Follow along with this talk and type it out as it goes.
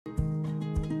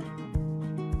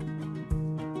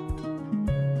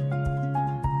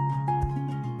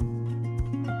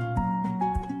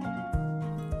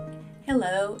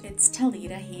Hello, it's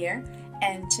Talita here,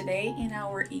 and today in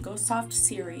our Eaglesoft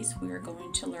series we are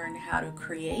going to learn how to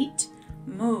create,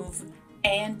 move,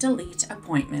 and delete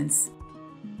appointments.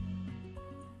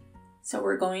 So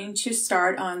we're going to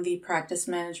start on the practice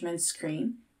management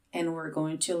screen, and we're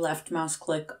going to left mouse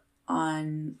click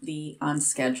on the on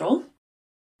schedule.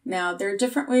 Now there are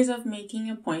different ways of making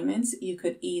appointments. You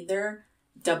could either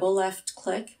double left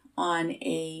click on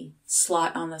a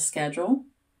slot on the schedule,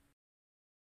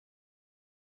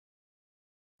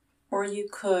 or you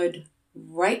could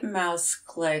right mouse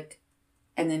click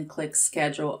and then click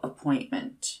schedule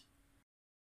appointment.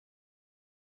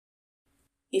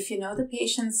 If you know the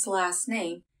patient's last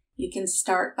name, you can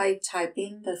start by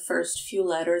typing the first few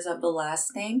letters of the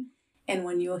last name, and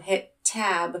when you hit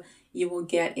tab, you will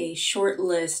get a short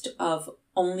list of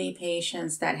only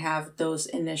patients that have those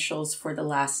initials for the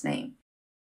last name.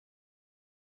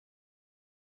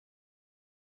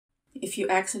 If you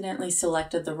accidentally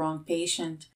selected the wrong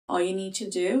patient, all you need to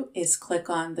do is click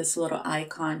on this little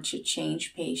icon to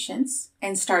change patients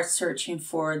and start searching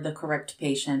for the correct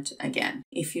patient again.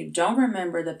 If you don't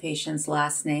remember the patient's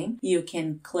last name, you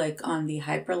can click on the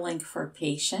hyperlink for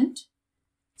patient,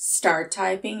 start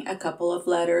typing a couple of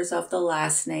letters of the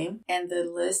last name, and the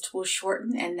list will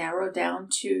shorten and narrow down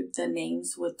to the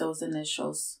names with those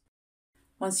initials.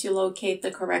 Once you locate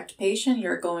the correct patient,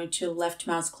 you're going to left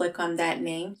mouse click on that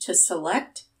name to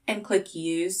select and click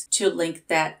Use to link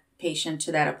that patient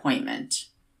to that appointment.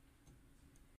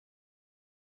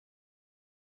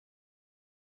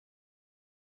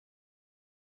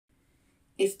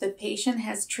 If the patient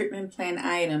has treatment plan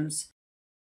items,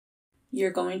 you're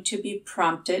going to be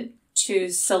prompted to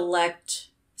select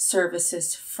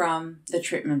services from the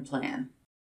treatment plan.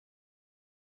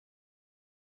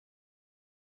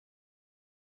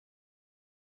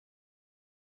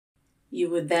 You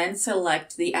would then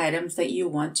select the items that you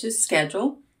want to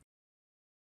schedule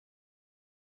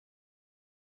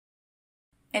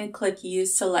and click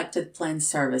Use Selected Plan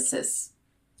Services.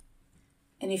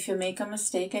 And if you make a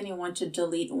mistake and you want to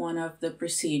delete one of the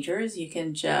procedures, you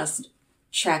can just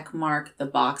check mark the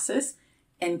boxes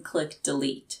and click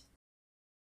Delete.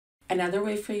 Another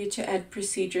way for you to add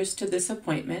procedures to this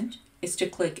appointment is to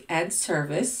click Add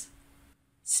Service,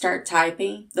 start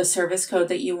typing the service code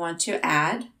that you want to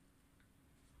add,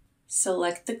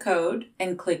 select the code,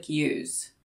 and click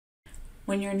Use.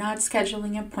 When you're not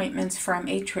scheduling appointments from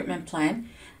a treatment plan,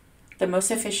 the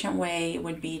most efficient way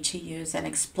would be to use an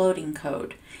exploding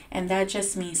code. And that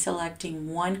just means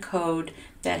selecting one code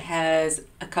that has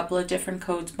a couple of different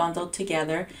codes bundled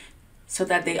together so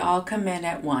that they all come in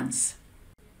at once.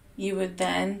 You would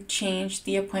then change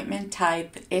the appointment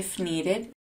type if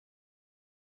needed,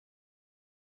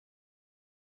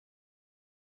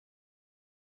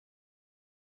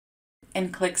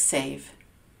 and click Save.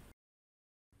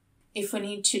 If we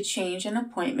need to change an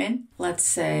appointment, let's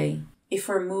say if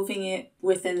we're moving it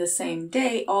within the same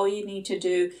day, all you need to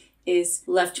do is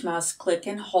left mouse click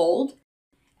and hold,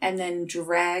 and then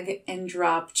drag and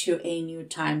drop to a new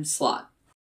time slot.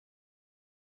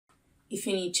 If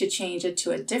you need to change it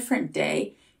to a different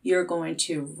day, you're going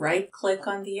to right click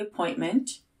on the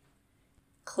appointment,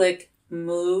 click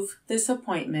Move this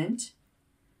appointment,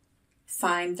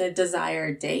 find the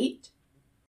desired date.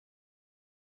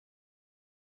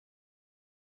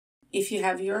 If you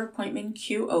have your appointment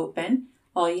queue open,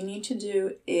 all you need to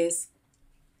do is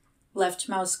left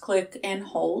mouse click and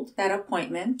hold that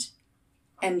appointment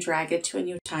and drag it to a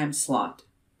new time slot.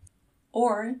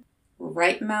 Or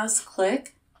right mouse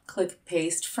click, click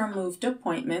Paste from Moved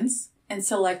Appointments, and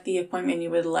select the appointment you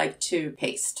would like to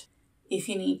paste. If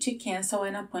you need to cancel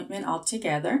an appointment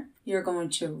altogether, you're going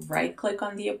to right click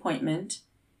on the appointment,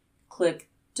 click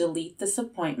Delete this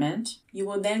appointment. You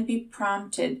will then be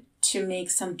prompted to make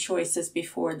some choices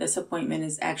before this appointment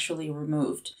is actually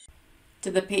removed.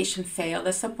 Did the patient fail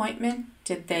this appointment?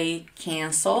 Did they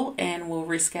cancel and will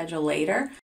reschedule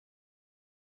later?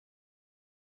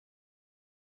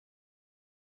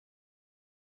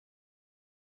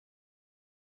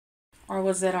 Or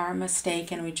was it our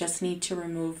mistake and we just need to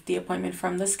remove the appointment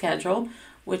from the schedule,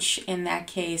 which in that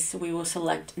case we will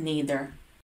select neither.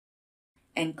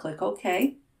 And click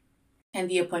OK, and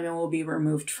the appointment will be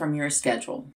removed from your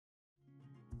schedule.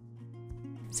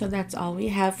 So that's all we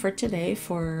have for today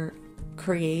for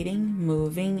creating,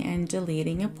 moving, and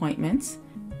deleting appointments.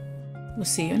 We'll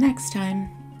see you next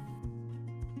time.